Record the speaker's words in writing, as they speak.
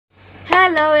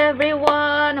Hello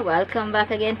everyone! Welcome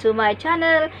back again to my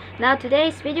channel. Now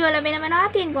today's video, alamin naman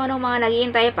natin kung anong mga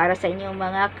naghihintay para sa inyong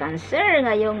mga cancer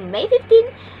ngayong May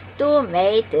 15 to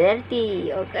May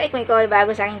 30. Okay, kung ikaw ay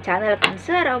bago sa aking channel,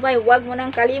 cancer, abay, huwag mo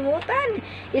nang kalimutan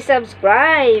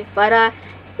i-subscribe para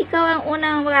ikaw ang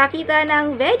unang makakita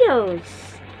ng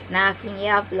videos na aking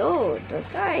i-upload.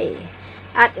 Okay.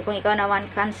 At kung ikaw naman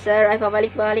cancer ay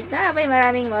pabalik-balik na, abay,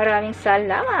 maraming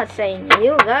salamat sa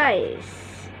inyo guys.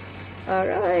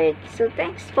 Alright, so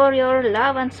thanks for your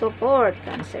love and support,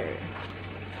 Cancer.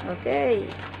 Okay,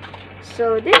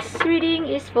 so this reading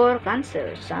is for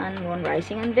Cancer, Sun, Moon,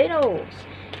 Rising, and Venus.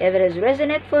 If it is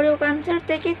resonate for you, Cancer,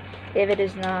 take it. If it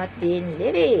is not, then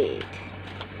leave it.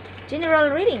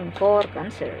 General reading for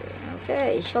Cancer.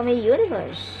 Okay, show me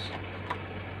universe.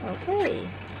 Okay.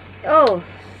 Oh,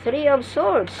 Three of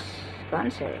Swords,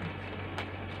 Cancer.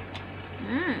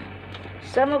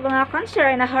 Some of mga Cancer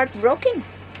ay na heartbroken.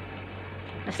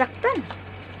 Nasaktan.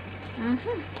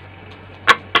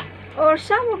 Or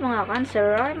some of mga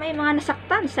cancer ay may mga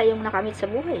nasaktan sa iyong nakamit sa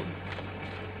buhay.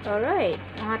 Alright.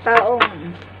 Mga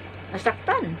taong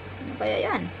nasaktan. Ano kaya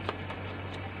yan?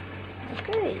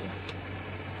 Okay.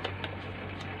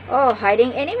 Oh,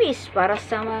 hiding enemies para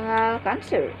sa mga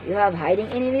cancer. You have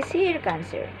hiding enemies here,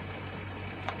 Cancer.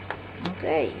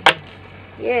 Okay.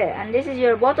 Yeah, and this is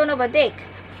your bottom of a deck.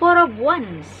 Four of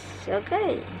Wands.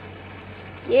 Okay.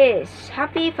 Yes,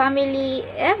 happy family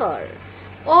ever.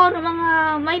 Or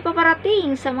mga may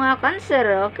paparating sa mga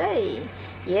cancer, okay.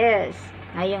 Yes,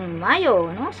 ngayong Mayo,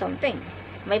 no, something.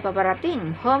 May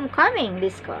paparating, homecoming,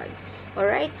 this card.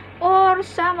 Alright? Or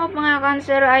some of mga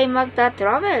cancer ay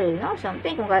magta-travel, no,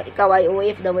 something. Kung ikaw ay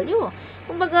OFW.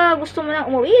 Kung baga gusto mo nang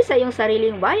umuwi sa iyong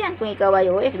sariling bayan, kung ikaw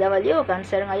ay OFW,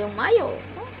 cancer ngayong Mayo.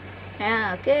 No?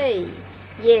 Yeah, okay.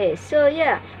 Yes, so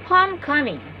yeah,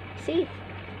 homecoming. See?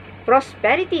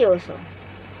 Prosperity also.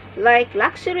 Like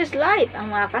luxurious life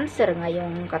ang mga cancer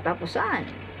ngayong katapusan.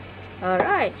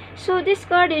 Alright. So, this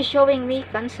card is showing me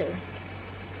cancer.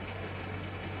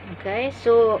 Okay.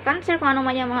 So, cancer, kung ano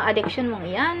man yung mga addiction mong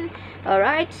iyan.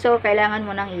 Alright. So, kailangan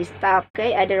mo nang i-stop.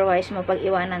 Okay. Otherwise,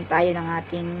 mapag-iwanan tayo ng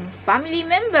ating family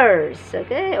members.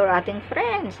 Okay. Or ating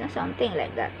friends. Something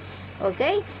like that.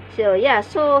 Okay. So, yeah.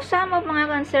 So, some of mga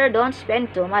cancer don't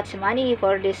spend too much money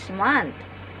for this month.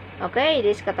 Okay,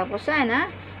 this katapusan,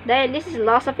 ha? Dahil this is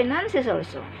loss of finances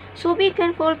also. So, be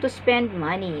careful to spend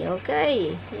money.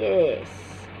 Okay? Yes.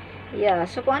 Yeah.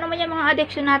 So, kung ano man yung mga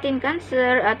addiction natin,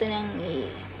 cancer, atin yung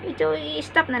ito,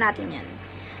 i-stop na natin yan.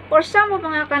 For some of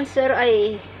mga cancer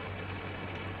ay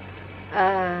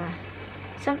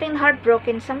something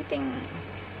heartbroken, something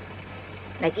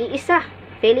nag-iisa,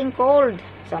 feeling cold,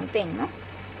 something, no?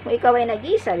 Kung ikaw ay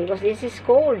nag-iisa, because this is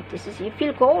cold, you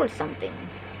feel cold, something.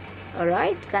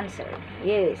 Alright, cancer.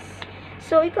 Yes.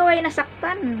 So, ikaw ay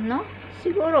nasaktan, no?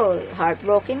 Siguro,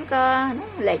 heartbroken ka, no?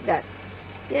 Like that.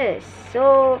 Yes.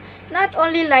 So, not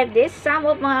only like this, some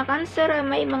of mga cancer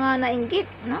may mga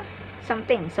nainggit, no?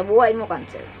 Something sa buhay mo,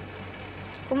 cancer.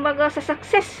 Kumbaga, sa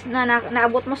success na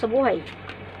naabot mo sa buhay.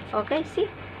 Okay, see?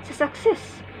 Sa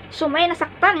success. So, may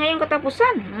nasaktan ngayong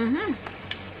katapusan.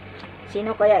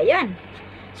 Sino kaya yan?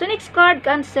 So, next card,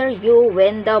 cancer, you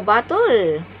win the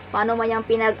battle. Paano man yung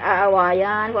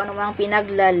pinag-aawayan, kung ano man yung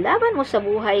pinaglalaban mo sa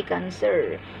buhay,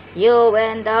 cancer. You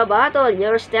win the battle.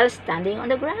 You're still standing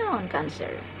on the ground,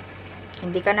 cancer.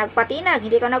 Hindi ka nagpatinag,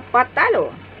 hindi ka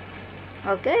nagpatalo.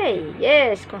 Okay,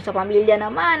 yes. Kung sa pamilya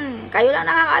naman, kayo lang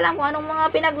nakakaalam kung anong mga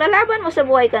pinaglalaban mo sa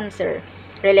buhay, cancer.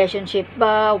 Relationship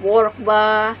ba? Work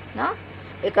ba? No?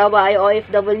 Ikaw ba ay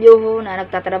OFW na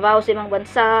nagtatrabaho sa ibang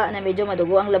bansa, na medyo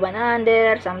madugo ang labanan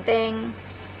there, something.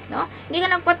 No? Hindi ka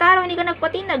nagpatalo, hindi ka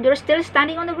nagpatinag. You're still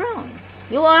standing on the ground.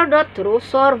 You are the true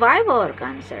survivor,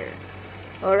 cancer.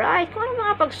 Alright? Kung ano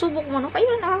mga pagsubok mo, no? Kayo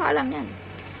lang nakakaalam yan.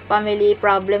 Family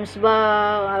problems ba?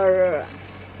 Or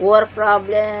work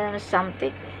problems?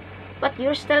 Something. But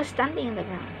you're still standing on the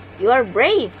ground. You are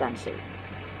brave, cancer.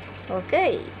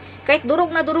 Okay. Kahit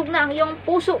durog na ang iyong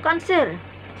puso, cancer.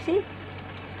 See?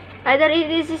 Either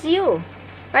this is you.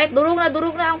 Kahit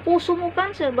durog na ang puso mo,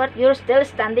 cancer, but you're still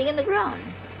standing in the ground.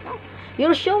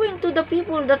 You're showing to the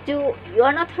people that you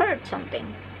are not hurt, something.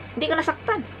 Hindi ka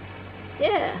nasaktan.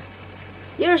 Yeah.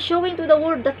 You're showing to the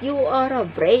world that you are a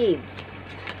brave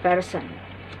person.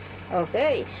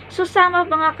 Okay. So, some of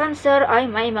mga cancer ay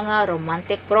may mga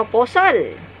romantic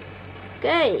proposal.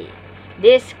 Okay.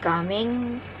 This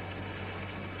coming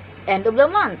end of the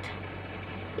month.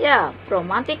 Yeah.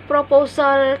 Romantic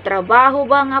proposal, trabaho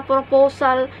ba nga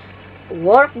proposal,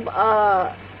 work,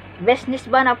 business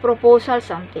ba na proposal,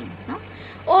 something, no?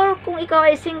 Or kung ikaw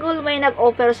ay single, may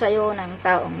nag-offer sa'yo ng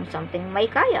taong something may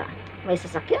kaya. may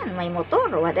sasakyan, may motor,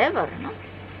 whatever, no?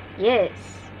 Yes.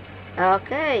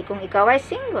 Okay, kung ikaw ay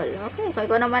single, okay, kung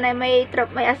ikaw naman ay may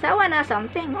asawa na,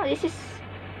 something, no? This is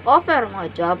offer mo,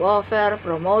 job offer,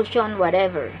 promotion,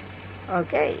 whatever.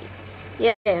 Okay.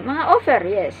 Yeah, mga offer,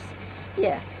 yes.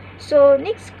 Yeah. So,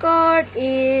 next card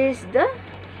is the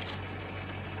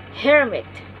Hermit.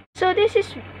 So, this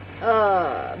is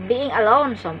being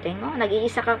alone, something, no?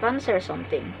 Nag-iisa ka, Cancer,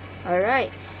 something. Alright.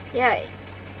 Yeah.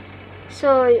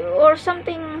 So, or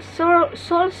something, soul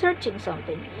searching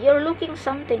something. You're looking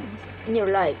something in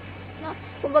your life. No?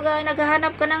 Kumbaga,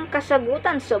 naghahanap ka ng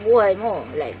kasagutan sa buhay mo.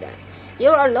 Like that.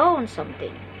 You're alone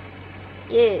something.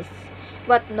 Yes.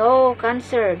 But no,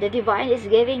 Cancer. The divine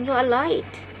is giving you a light.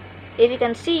 If you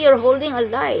can see, you're holding a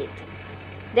light.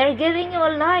 They're giving you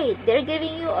a light. They're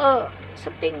giving you a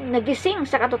something, nagising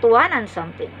sa katotohanan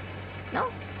something.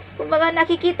 No? Kumbaga,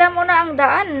 nakikita mo na ang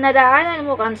daan, nadaanan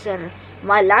mo, Cancer.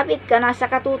 Malapit ka na sa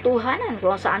katotohanan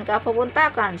kung saan ka pupunta,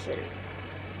 Cancer.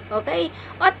 Okay?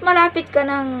 At malapit ka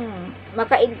nang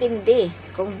makaintindi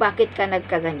kung bakit ka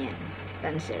nagkaganyan,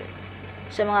 Cancer.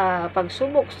 Sa mga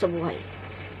pagsubok sa buhay.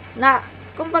 Na,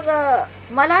 kumbaga,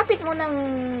 malapit mo nang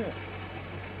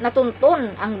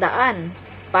natuntun ang daan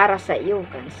para sa iyo,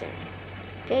 Cancer.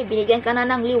 Okay? Binigyan ka na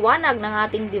ng liwanag ng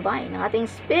ating divine, ng ating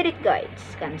spirit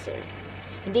guides, Cancer.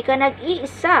 Hindi ka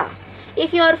nag-iisa.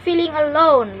 If you are feeling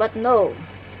alone, but no,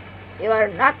 you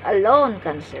are not alone,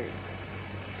 Cancer.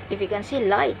 If you can see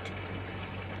light,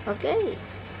 okay,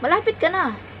 malapit ka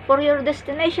na for your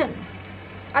destination.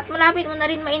 At malapit mo na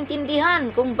rin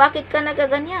maintindihan kung bakit ka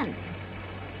nagaganyan.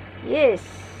 Yes.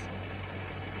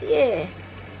 Yeah.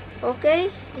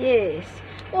 Okay? Yes.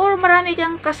 Or marami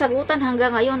kang kasagutan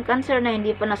hanggang ngayon, Cancer, na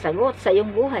hindi pa nasagot sa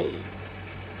iyong buhay.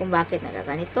 Kung bakit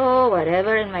nagaganito,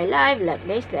 whatever in my life,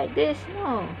 like this,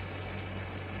 no.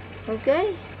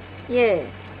 Okay? Yeah.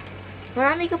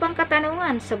 Marami ka pang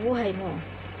katanungan sa buhay mo.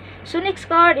 So, next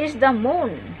card is the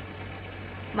Moon.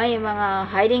 May mga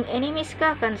hiding enemies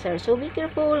ka, Cancer. So, be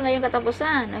careful ngayong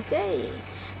katapusan. Okay?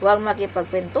 Huwag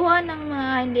makipagkwentuhan ng mga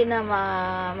hindi na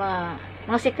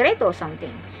mga sekreto,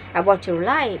 something, about your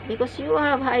life. Because you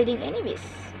have hiding enemies.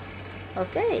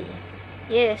 Okay?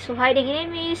 Yes. So, hiding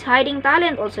enemies, hiding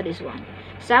talent also this one.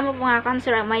 Some of mga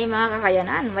Cancer, may mga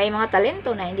kakayanan, may mga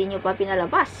talento na hindi nyo pa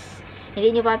pinalabas.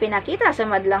 Hindi nyo pa pinakita sa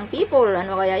madlang people.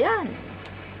 Ano kaya yan?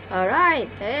 Alright.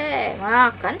 Mga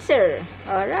Cancer.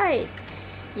 Alright.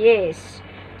 Yes.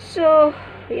 So,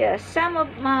 yes. Some of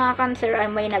mga Cancer ay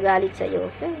may nagalit sa iyo.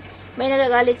 Okay? May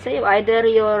nagagalit sa iyo. Either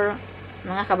your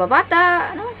mga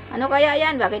kababata, ano? Ano kaya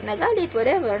yan? Bakit nagalit?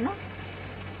 Whatever, no?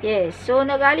 Yes. So,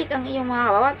 nagalit ang iyong mga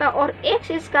kababata or X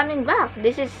is coming back.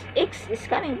 X is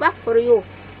coming back for you,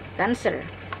 Cancer.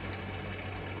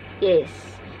 Yes.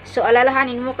 So,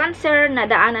 alalahanin mo, Cancer,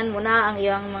 nadaanan mo na ang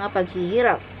iyong mga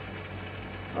paghihirap.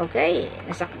 Okay?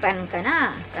 Nasaktan ka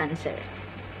na, Cancer.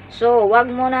 So, wag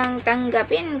mo nang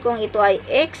tanggapin kung ito ay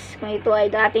X, kung ito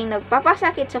ay dating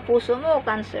nagpapasakit sa puso mo,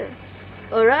 Cancer.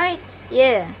 Alright?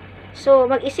 Yeah. So,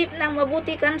 mag-isip ng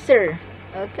mabuti, Cancer.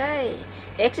 Okay.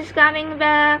 X is coming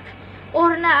back.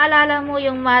 Or naalala mo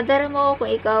yung mother mo,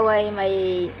 kung ikaw ay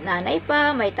may nanay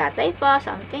pa, may tatay pa,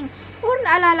 something. Or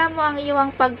naalala mo ang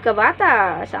iyong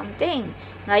pagkabata, something.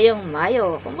 Ngayong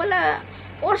Mayo. Kung wala,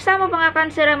 or sama mga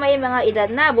Cancer, may mga edad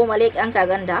na, bumalik ang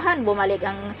kagandahan, bumalik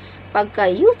ang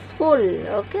pagka-youthful.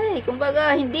 Okay.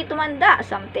 Kumbaga, hindi tumanda,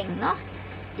 something, no?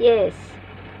 Yes.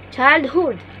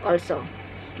 Childhood also.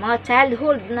 Mga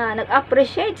childhood na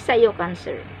nag-appreciate sa iyo,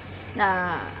 Cancer.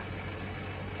 Na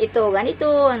ito, ganito,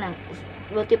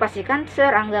 buti pa si Cancer,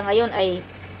 hanggang ngayon ay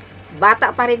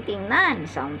bata pa rin tingnan,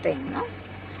 something, no?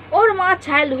 Or mga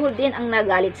childhood din ang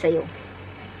nagalit sa iyo.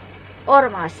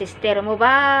 Or mga sister mo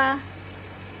ba,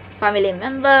 family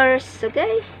members,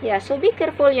 okay? Yeah, so be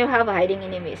careful, you have hiding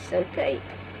enemies, okay?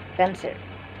 Cancer.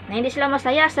 Na hindi sila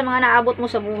masaya sa mga naabot mo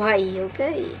sa buhay,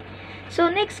 okay? So,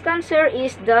 next, Cancer,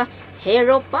 is the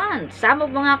Hierophant. Some of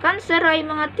mga Cancer ay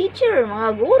mga teacher,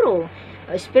 mga guru,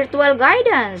 spiritual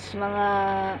guidance,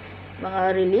 mga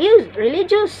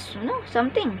religious, no?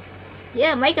 Something.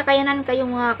 Yeah, may kakayanan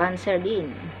kayong mga Cancer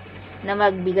din na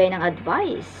magbigay ng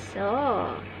advice. So,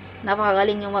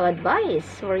 napakagaling yung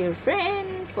mag-advice for your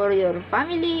friend, for your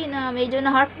family na medyo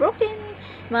na heartbroken,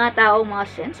 mga tao, mga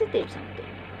sensitive,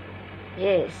 something.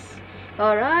 Yes.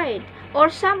 Alright. Or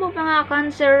some of mga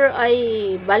Cancer ay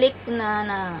balik na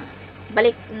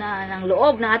ng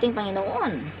loob ng ating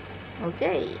Panginoon.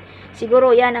 Okay.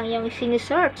 Siguro yan ang iyong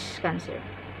sinesearch, Cancer,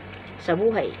 sa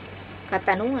buhay.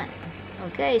 Katanungan.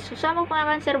 Okay. So, some of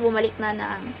mga Cancer bumalik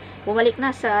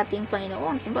na sa ating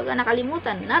Panginoon. Kumbaga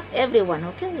nakalimutan. Not everyone.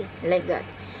 Okay. Like that.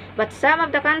 But some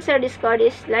of the Cancer, this card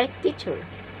is like teacher.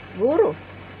 guru,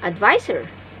 advisor,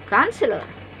 counselor.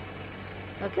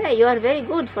 Okay, you are very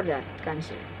good for that,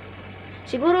 Cancer.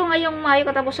 Siguro ngayong Mayo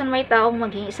katapusan may taong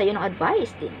maghingi sa iyo ng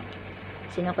advice din.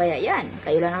 Sino kaya yan?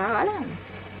 Kayo lang nakakaalam.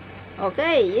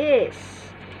 Okay, yes.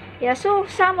 Yeah, so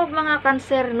some of mga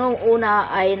Cancer nung una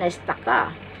ay na-stuck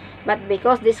ka. But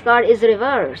because this card is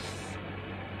reverse.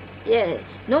 Yeah,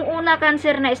 nung una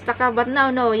Cancer na-stuck ka, but now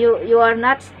no, you are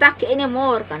not stuck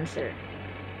anymore, Cancer.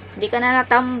 Hindi ka na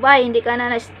natambay, hindi ka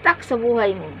na na-stuck sa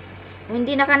buhay mo.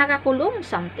 Hindi na ka nakakulong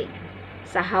something.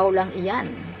 Sahaw lang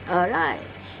iyan. Alright.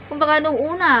 Kumbaga nung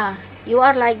una, you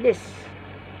are like this.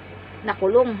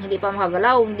 Nakulong, hindi pa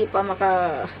makagalaw, hindi pa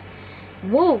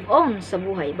move on sa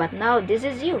buhay. But now, this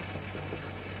is you.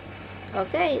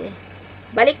 Okay.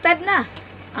 Baliktad na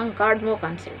ang card mo,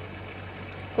 Cancer.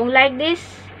 Kung like this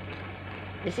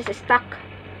is stuck.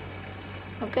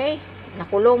 Okay?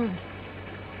 Nakulong.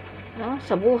 No?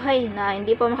 Sa buhay na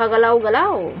hindi pa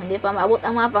makagalaw-galaw, hindi pa maabot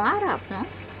ang mga pangarap, no?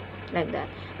 Like that.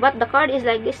 But the card is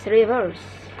like this, reverse.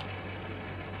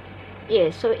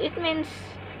 Yes, so it means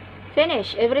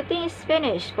finish. Everything is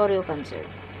finished for you, Cancer.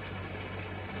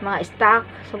 Mga stuck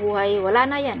sa buhay, wala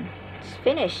na yan. It's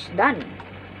finished, done.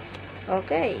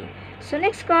 Okay. So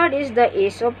next card is the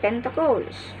Ace of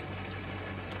Pentacles.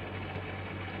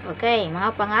 Okay,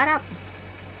 mga pangarap.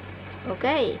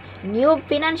 Okay. New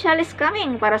financial is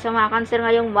coming para sa mga Cancer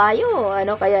ngayong Mayo.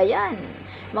 Ano kaya yan?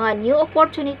 Mga new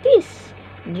opportunities.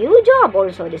 New job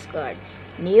also this card.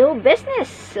 New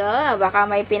business. Baka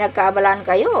may pinagkaabalan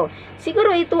kayo.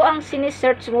 Siguro ito ang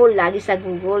sinesearch mo lagi sa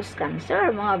Google's,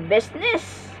 Cancer. Mga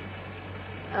business.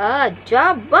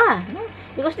 Job ba? No?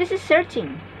 Because this is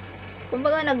searching.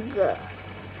 Kumbaga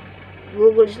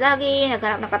Google's lagi,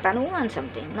 naghanap ng katanungan,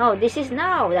 something. No, this is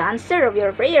now the answer of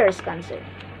your prayers, Cancer.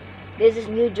 This is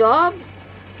new job.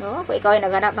 No? Kung ikaw ay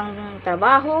naghanap ng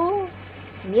trabaho,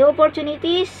 new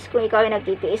opportunities. Kung ikaw ay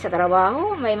nagtitiis sa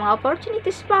trabaho, may mga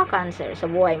opportunities pa, Cancer,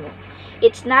 sa buhay mo.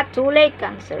 It's not too late,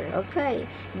 Cancer. Okay.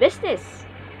 Business.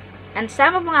 And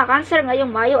some of mga Cancer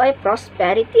ngayong Mayo ay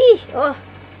prosperity. Oh,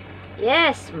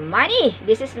 yes, money.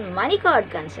 This is money card,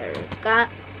 Cancer.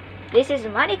 This is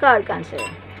money card, Cancer.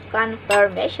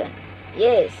 Confirmation.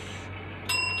 Yes.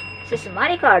 This is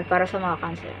money card para sa mga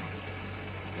Cancer.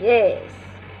 Yes.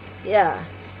 Yeah.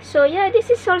 So, yeah, this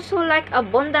is also like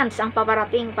abundance ang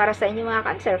paparating para sa inyo mga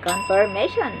Cancer.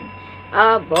 Confirmation.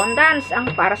 Abundance ang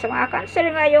para sa mga Cancer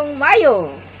ngayong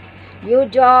Mayo. New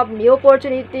job, new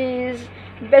opportunities,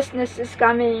 business is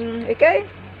coming. Okay?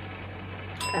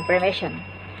 Confirmation.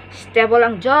 Stable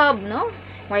ang job, no?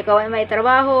 Kung ikaw ay may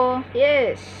trabaho.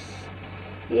 Yes.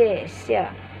 Yes,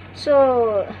 yeah.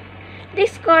 So,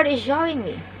 this card is showing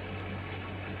me.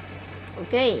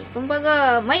 Okay,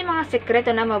 kumbaga may mga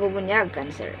sekreto na mabubunyag,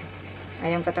 Cancer.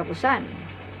 Ngayong katapusan.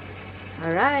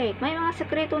 Alright, may mga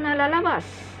sekreto na lalabas.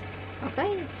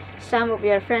 Okay, some of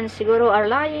your friends siguro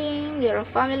are lying, your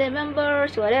family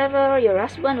members, whatever, your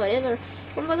husband, whatever.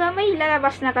 Kumbaga may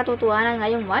lalabas na katotohanan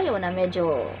ngayong Mayo na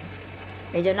medyo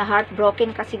na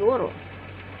heartbroken ka siguro.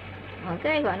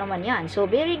 Okay, kung ano man yan. So,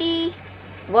 be ready.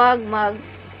 Huwag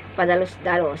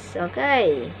magpadalos-dalos.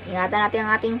 Okay, ingatan natin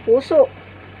ang ating puso.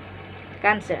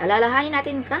 Cancer. Alalahanin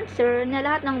natin, Cancer, na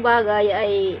lahat ng bagay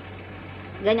ay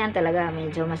ganyan talaga.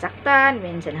 Medyo masaktan,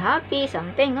 minsan happy,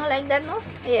 something, no? Like that, no?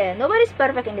 Yeah, nobody's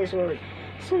perfect in this world.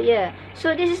 So, yeah.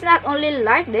 So, this is not only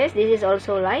like this is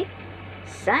also like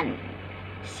sun.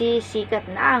 Sisikat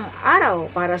na ang araw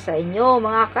para sa inyo,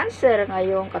 mga Cancer,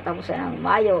 ngayong katapusan ng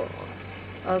Mayo.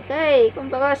 Okay,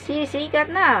 kumbaga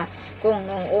sisikat na. Kung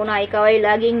nung una ikaw ay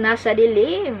laging nasa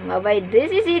dilim, abay,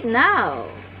 this is it now.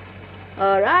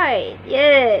 Alright,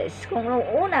 yes. Kung nung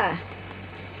una,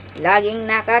 laging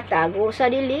nakatago sa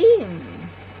dilim,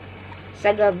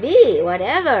 sa gabi,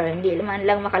 whatever, hindi man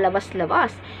lang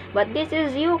makalabas-labas. But this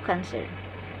is you, Cancer.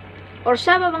 Or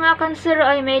sa mga Cancer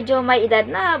ay medyo may edad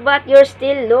na, but you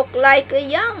still look like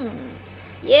young.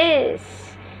 Yes.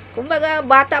 Kumbaga,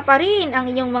 bata pa rin ang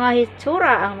inyong mga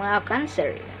hitsura, ang mga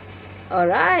Cancer.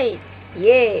 Alright.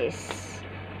 Yes.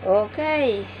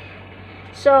 Okay.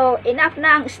 So, enough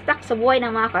na ang stuck sa buhay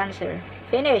ng mga Cancer.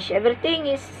 Finish.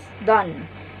 Everything is done.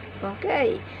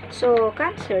 Okay. So,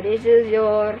 Cancer, this is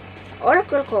your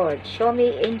oracle card. Show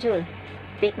me, Angel.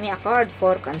 Pick me a card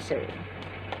for Cancer.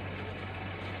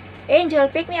 Angel,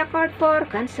 pick me a card for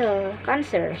Cancer.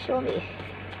 Cancer, show me.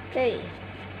 Okay.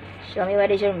 Show me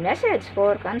what is your message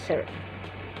for Cancer.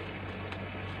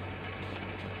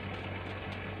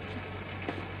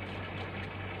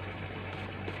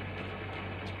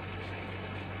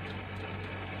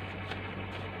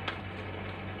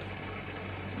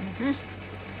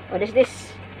 What is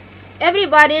this?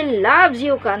 Everybody loves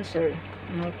you, Cancer.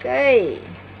 Okay.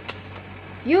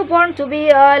 You born to be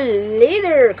a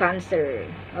leader, Cancer.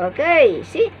 Okay,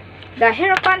 see? The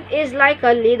Hierophant is like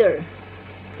a leader,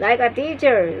 like a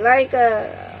teacher, like a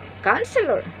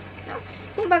counselor. No?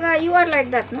 Kumbaga, you are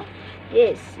like that, no?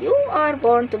 Yes, you are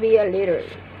born to be a leader.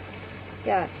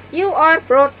 Yeah, you are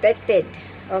protected.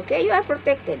 Okay, you are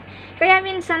protected. Kaya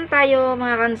minsan tayo,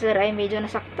 mga Cancer, ay medyo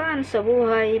nasaktan sa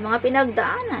buhay, mga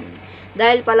pinagdaanan.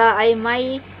 Dahil pala ay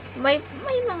may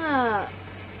mga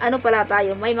ano pala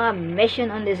tayo, may mga mission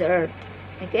on this earth.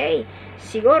 Okay?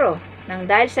 Siguro, nang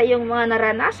dahil sa iyong mga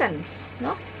naranasan,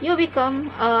 no? You become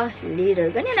a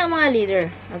leader. Ganyan ang mga leader.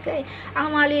 Okay?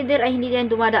 Ang mga leader ay hindi yan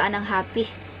dumadaan ng happy.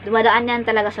 Dumadaan yan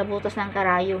talaga sa butas ng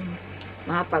karayom.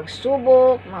 Mga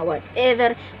pagsubok, mga whatever.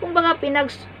 Kung baga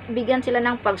pinagbigyan sila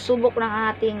ng pagsubok ng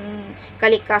ating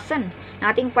kalikasan, ng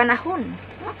ating panahon.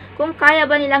 No? Kung kaya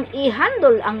ba nilang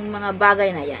i-handle ang mga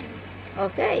bagay na yan.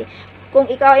 Okay? Kung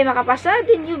ikaw ay makapasa,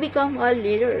 then you become a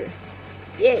leader.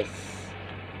 Yes.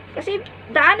 Kasi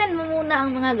daanan mo muna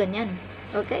ang mga ganyan.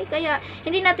 Okay? Kaya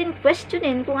hindi natin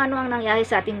questionin kung ano ang nangyari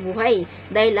sa ating buhay.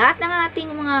 Dahil lahat ng ating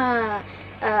mga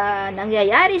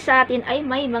nangyayari sa atin ay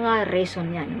may mga reason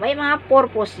yan. May mga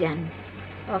purpose yan.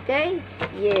 Okay?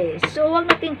 Yes. So, huwag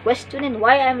natin questionin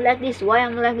why I'm like this, why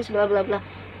I'm like this, blah, blah, blah.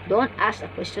 Don't ask a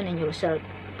question in yourself.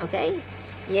 Okay?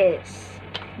 Yes.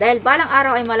 Dahil balang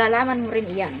araw ay malalaman mo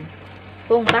rin iyan.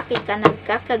 Kung bakit ka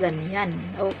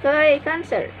nagkakaganyan. Okay,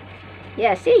 Cancer.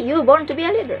 Yeah, see, you born to be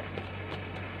a leader.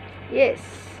 Yes.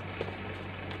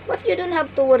 But you don't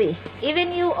have to worry.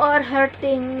 Even you are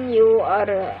hurting, you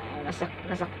are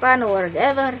nasaktan or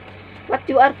whatever, but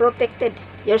you are protected.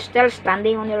 You're still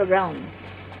standing on your ground.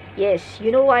 Yes,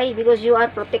 you know why? Because you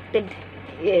are protected.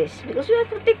 Yes, because you are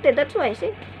protected. That's why,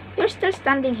 see? You're still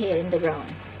standing here in the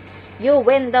ground. You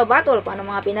win the battle kung ano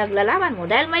mga pinaglalaban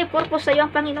mo. Dahil may purpose sa iyo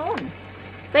ang Panginoon.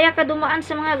 Kaya ka dumaan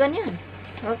sa mga ganyan.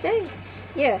 Okay?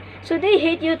 Yeah. So, they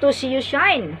hate you to see you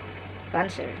shine.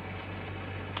 Cancer.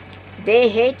 They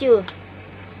hate you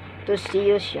to see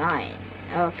you shine.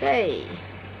 Okay.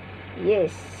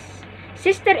 Yes.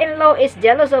 Sister-in-law is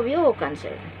jealous of you,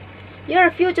 Cancer.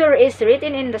 Your future is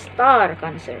written in the star,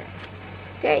 Cancer.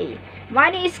 Okay.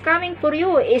 Money is coming for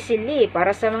you easily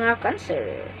para sa mga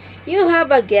Cancer. You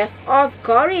have a gift of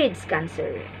courage,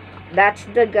 Cancer. That's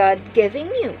the God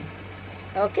giving you.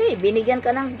 Okay, binigyan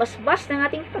ka ng basbas ng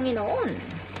ating Panginoon.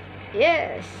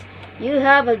 Yes, you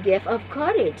have a gift of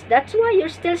courage. That's why you're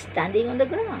still standing on the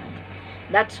ground.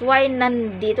 That's why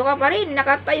nandito ka pa rin,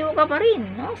 nakatayo ka pa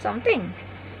rin, no? Something.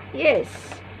 Yes.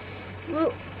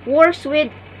 Works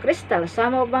with crystal.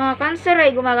 Some of mga Cancer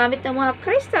ay gumagamit ng mga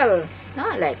crystal,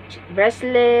 no? Like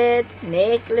bracelet,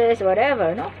 necklace,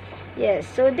 whatever, no? Yes,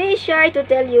 so they shy to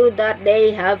tell you that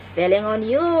they have feeling on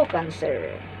you,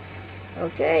 Cancer.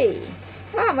 Okay.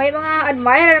 May mga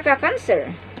admirer ka,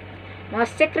 Cancer. Mga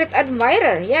secret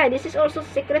admirer. Yeah, this is also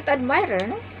secret admirer,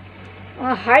 no?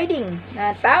 Mga hiding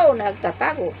na tao na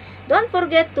nagtatago. Don't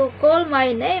forget to call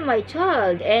my name, my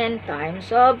child, in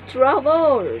times of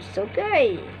troubles.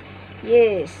 Okay.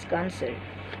 Yes, Cancer.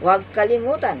 Huwag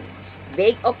kalimutan.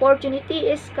 Big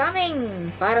opportunity is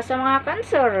coming para sa mga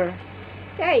Cancer.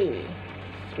 Okay.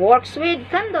 Works with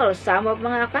candles. Some of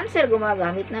mga Cancer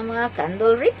gumagamit ng mga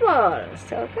candle rituals.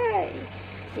 Okay.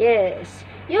 Yes.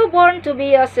 You born to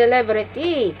be a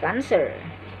celebrity, Cancer.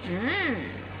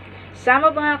 Some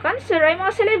of mga Cancer ay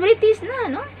mga celebrities na,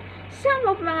 no?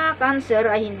 Some of mga Cancer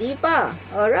ay hindi pa.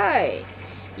 Alright.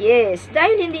 Yes.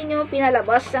 Dahil hindi nyo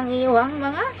pinalabas ang iyong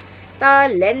mga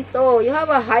talento. You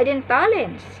have a hidden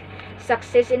talents.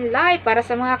 Success in life para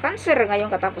sa mga Cancer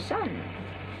ngayong katapusan.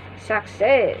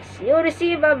 Success. You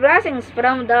receive a blessings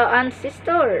from the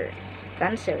ancestor,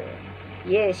 Cancer.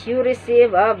 Yes, you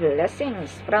receive a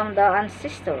blessings from the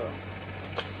ancestor.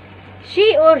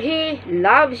 She or he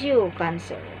loves you,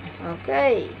 Cancer.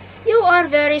 Okay. You are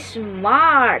very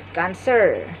smart,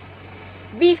 Cancer.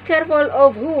 Be careful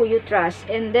of who you trust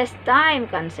in this time,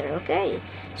 Cancer. Okay.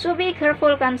 So, be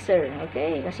careful, Cancer.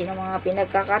 Okay. Kasi ng mga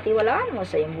pinagkakatiwalaan mo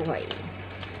sa iyong buhay.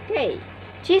 Okay.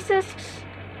 Jesus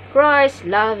Christ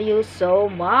love you so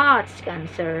much,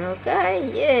 Cancer. Okay.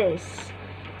 Yes.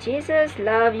 Jesus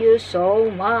love you so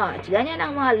much. Ganyan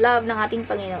ang mga love ng ating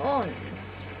Panginoon.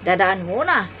 Dadaan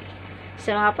muna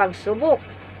sa mga pagsubok.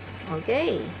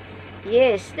 Okay.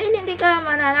 Yes. Dahil hindi ka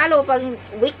mananalo pag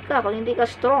weak ka, pag hindi ka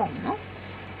strong, no?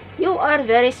 You are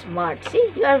very smart. See?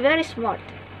 You are very smart.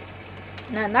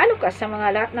 Nanalo ka sa mga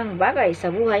lahat ng bagay sa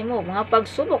buhay mo, mga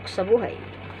pagsubok sa buhay.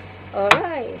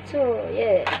 Alright. So,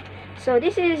 yeah. So,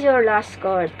 this is your last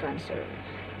card, Cancer.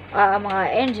 Mga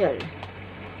angel.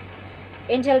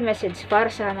 Angel message para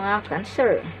sa mga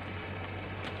Cancer.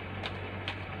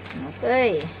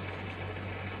 Okay.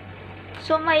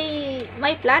 So,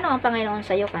 may plano ang Panginoon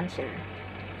sa'yo, Cancer.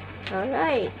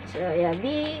 Alright. So, yeah,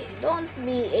 don't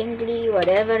be angry,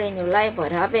 whatever in your life,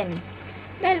 what happened.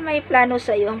 Dahil may plano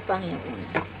sa iyo ang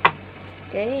Panginoon.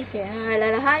 Okay? Kaya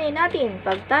alalahanin natin,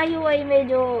 pag tayo ay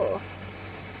medyo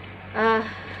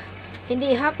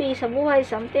hindi happy sa buhay,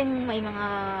 something, may mga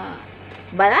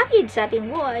balakid sa ating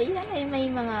buhay, yan ay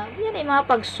mga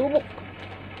pagsubok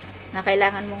na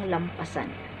kailangan mong lampasan.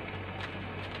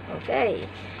 Okay?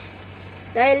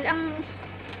 Dahil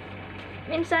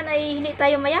minsan ay hindi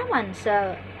tayo mayaman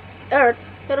sa earth,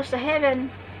 pero sa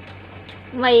heaven,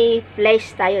 may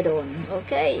place tayo doon.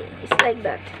 Okay? It's like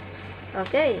that.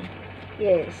 Okay?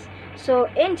 Yes.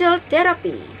 So, angel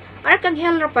therapy.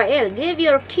 Archangel Raphael, give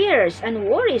your cares and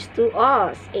worries to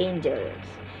us, angels,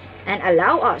 and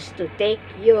allow us to take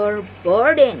your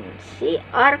burdens. Si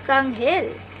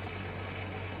Archangel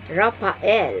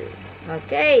Raphael.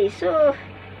 Okay? So,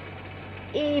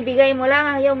 ibigay mo lang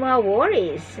ang iyong mga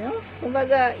worries, no?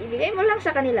 Kumbaga, ibigay mo lang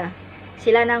sa kanila.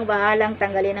 Sila nang bahalang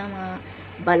tanggalin ang mga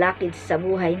balakid sa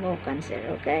buhay mo, Cancer.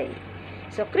 Okay?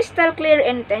 So, crystal clear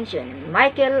intention.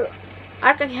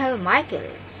 Archangel Michael.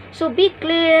 So, be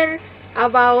clear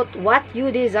about what you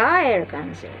desire,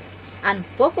 Cancer. And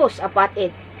focus upon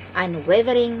it.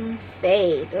 Unwavering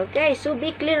faith. Okay? So,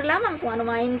 be clear lamang kung ano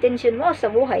mga intention mo sa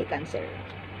buhay, Cancer.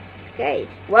 Okay?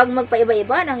 Huwag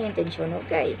magpaiba-iba ng intensyon.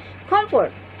 Okay?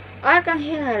 Comfort.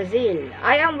 Archangel Harzil,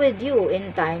 I am with you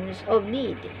in times of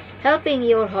need, helping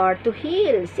your heart to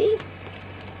heal. See?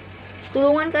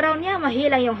 Tulungan ka raw niya,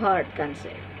 mahilang yung heart,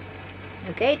 Cancer.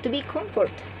 Okay? To be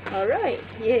comfort. Alright.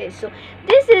 Yes. So,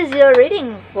 this is your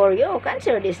reading for you,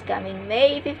 Cancer, this coming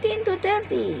May 15 to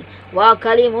 30. Huwag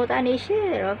kalimutan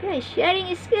i-share. Okay? Sharing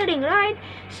is caring, right?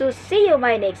 So, see you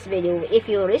my next video. If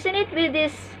you resonate with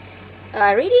this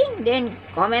reading, then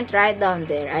comment right down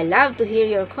there. I love to hear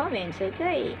your comments,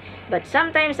 okay? But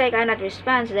sometimes I cannot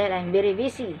respond dahil I'm very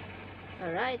busy.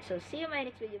 Alright, so see you in my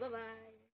next video. Bye-bye.